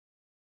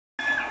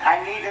I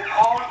need an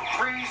old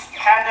priest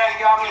and a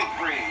young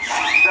priest.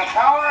 The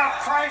power of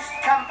Christ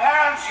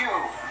compels you.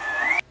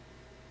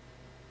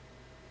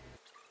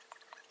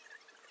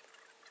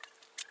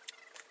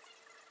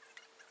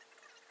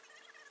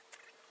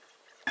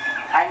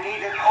 I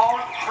need an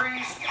old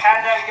priest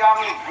and a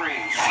young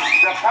priest.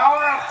 The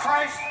power of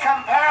Christ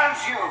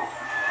compels you.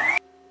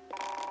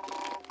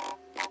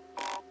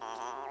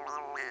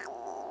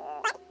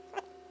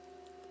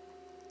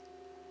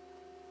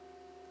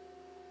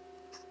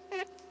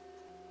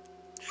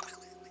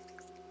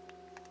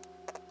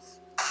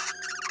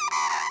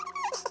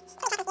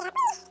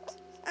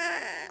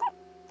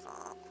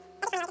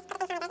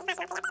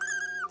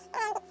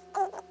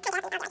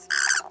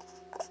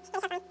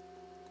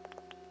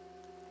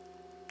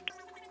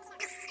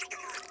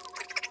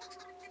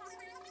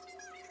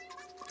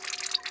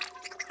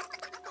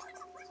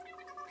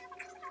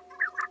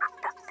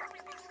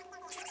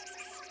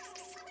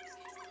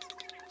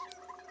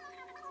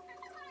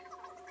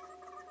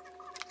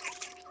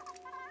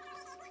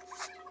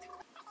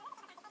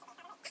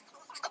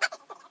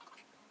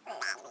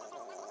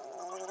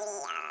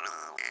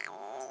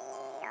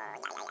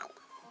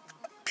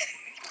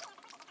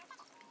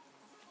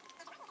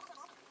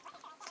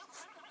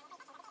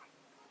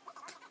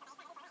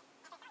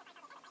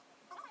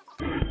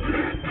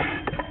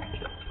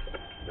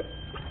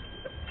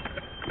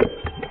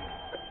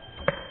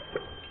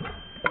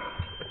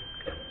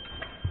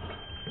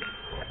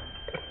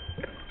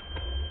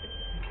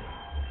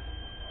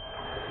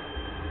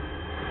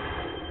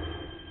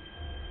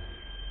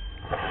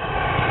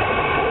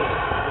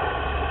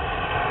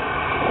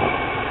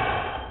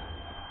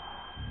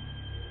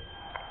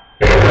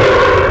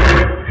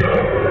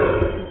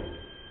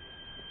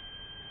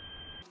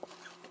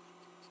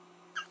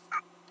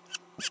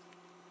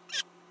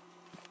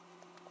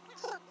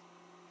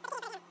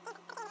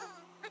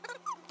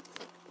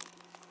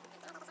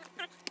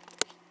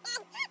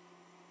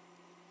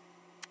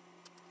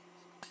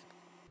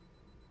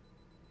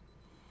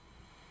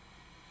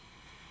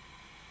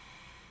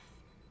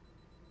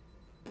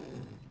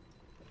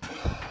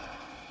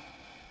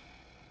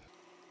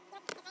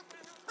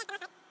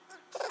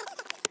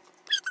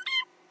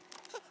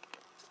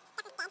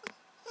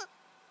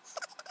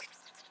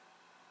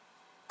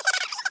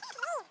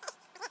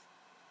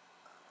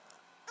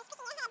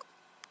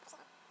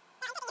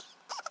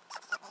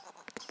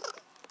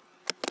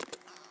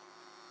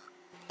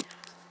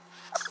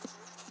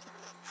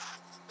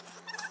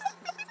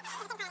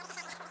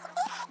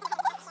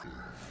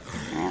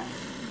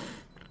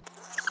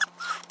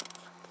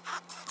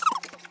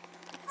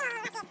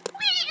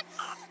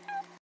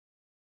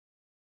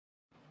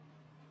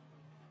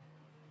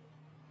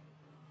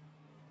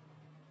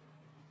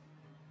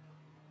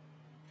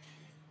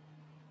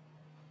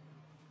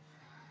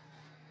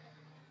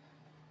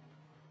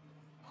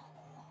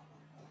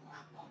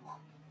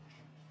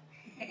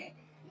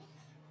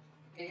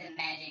 Through the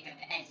magic of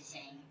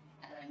editing,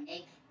 I will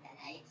make the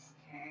lights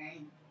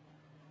turn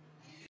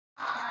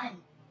on.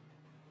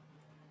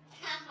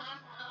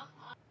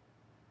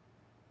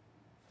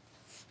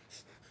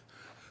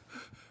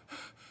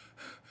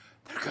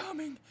 They're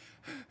coming.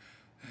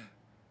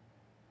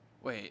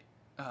 Wait,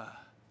 I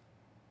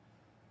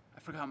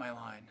forgot my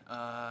line.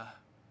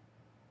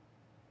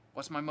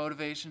 What's my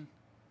motivation?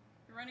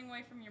 You're running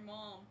away from your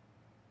mom.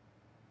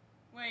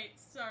 Wait,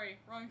 sorry,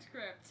 wrong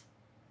script.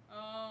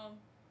 A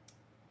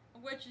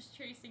witch is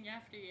chasing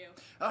after you.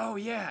 Oh,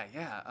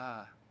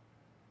 yeah.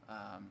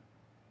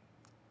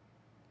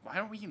 Why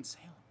aren't we in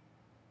Salem?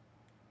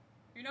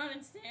 You're not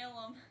in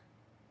Salem.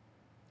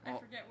 I Well,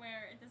 forget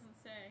where. It doesn't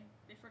say.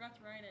 They forgot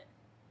to write it.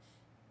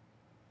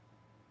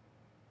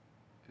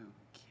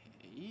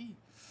 okay.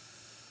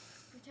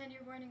 Pretend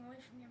you're running away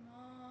from your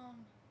mom.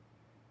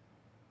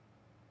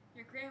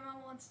 Your grandma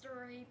wants to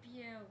rape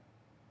you.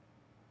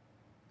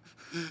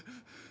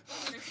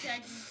 They're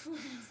shaggy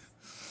booties.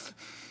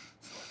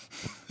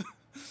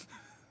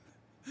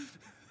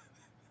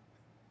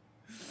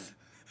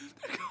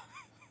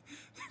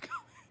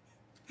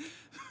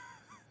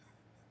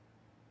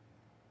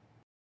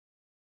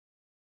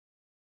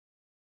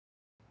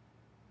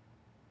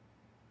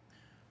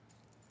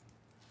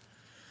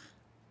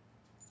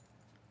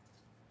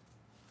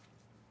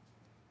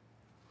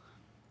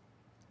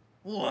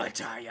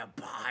 What are you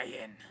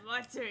buying?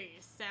 What are you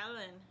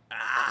selling?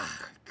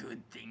 Ah,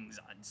 good things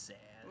on sale.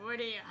 What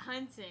are you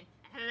hunting?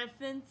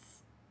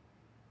 Elephants?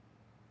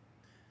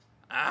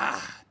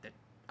 Ah, the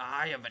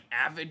eye of an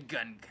avid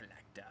gun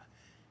collector.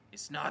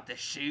 It's not the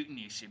shooting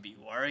you should be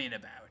worrying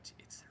about,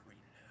 it's the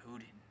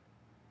reloading.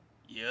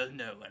 You'll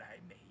know what I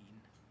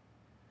mean.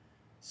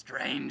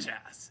 Stranger.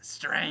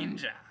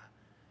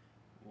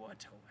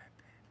 What a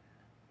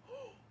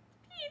weapon.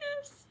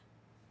 Penis!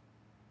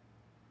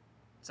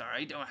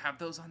 Sorry, don't have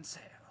those on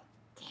sale.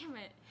 Damn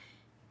it.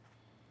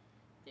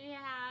 Do you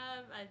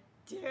have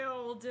a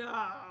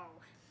dildo?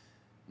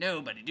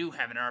 No, but I do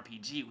have an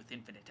RPG with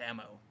infinite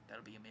ammo.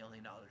 That'll be $1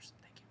 million.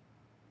 Thank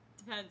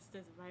you. Depends,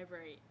 does it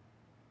vibrate?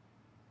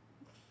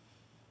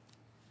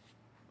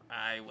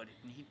 I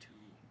wouldn't need to.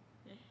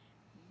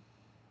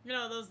 You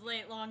know, those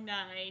late long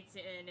nights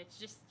and it's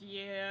just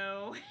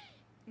you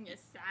and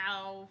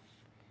yourself.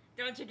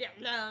 Don't you get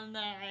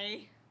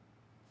lonely?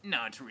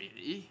 Not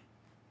really.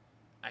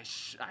 I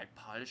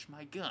polish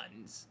my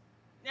guns.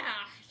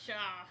 Ah, sure.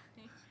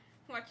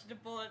 Watch the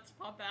bullets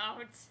pop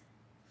out.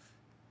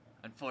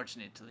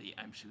 Unfortunately,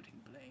 I'm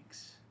shooting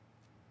blanks.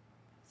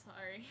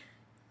 Sorry.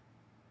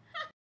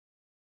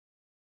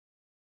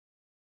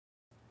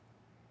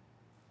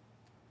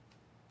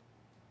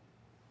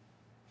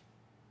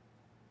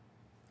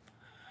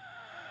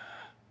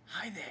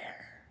 Hi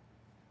there.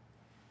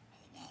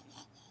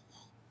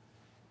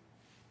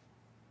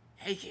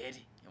 Hey kid,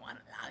 you want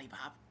a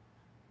lollipop?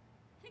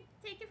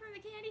 Take it from the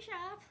candy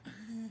shop.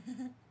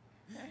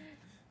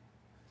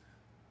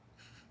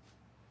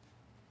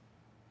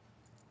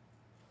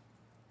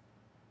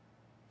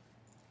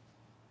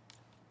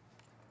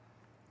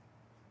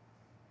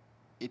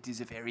 It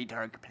is a very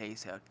dark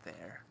place out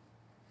there.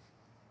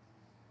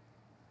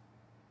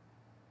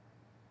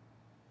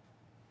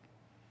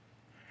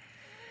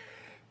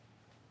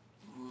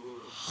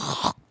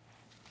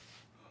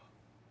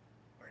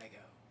 Where'd I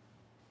go?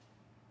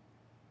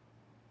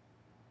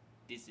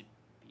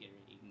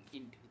 Disappearing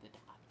into the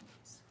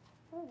darkness.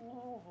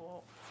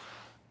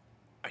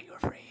 Are you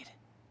afraid?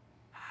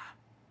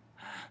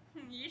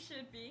 You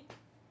should be.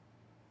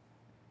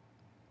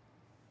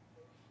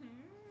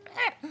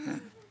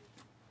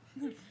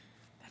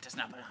 That does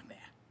not belong there.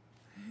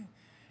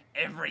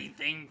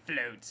 Everything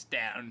floats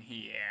down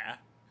here.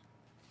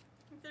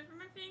 Except for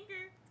my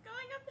finger. It's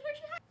going up there.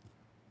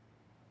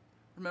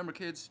 Remember,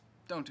 kids,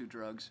 don't do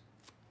drugs.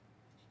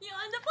 You'll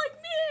end up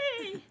like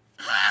me!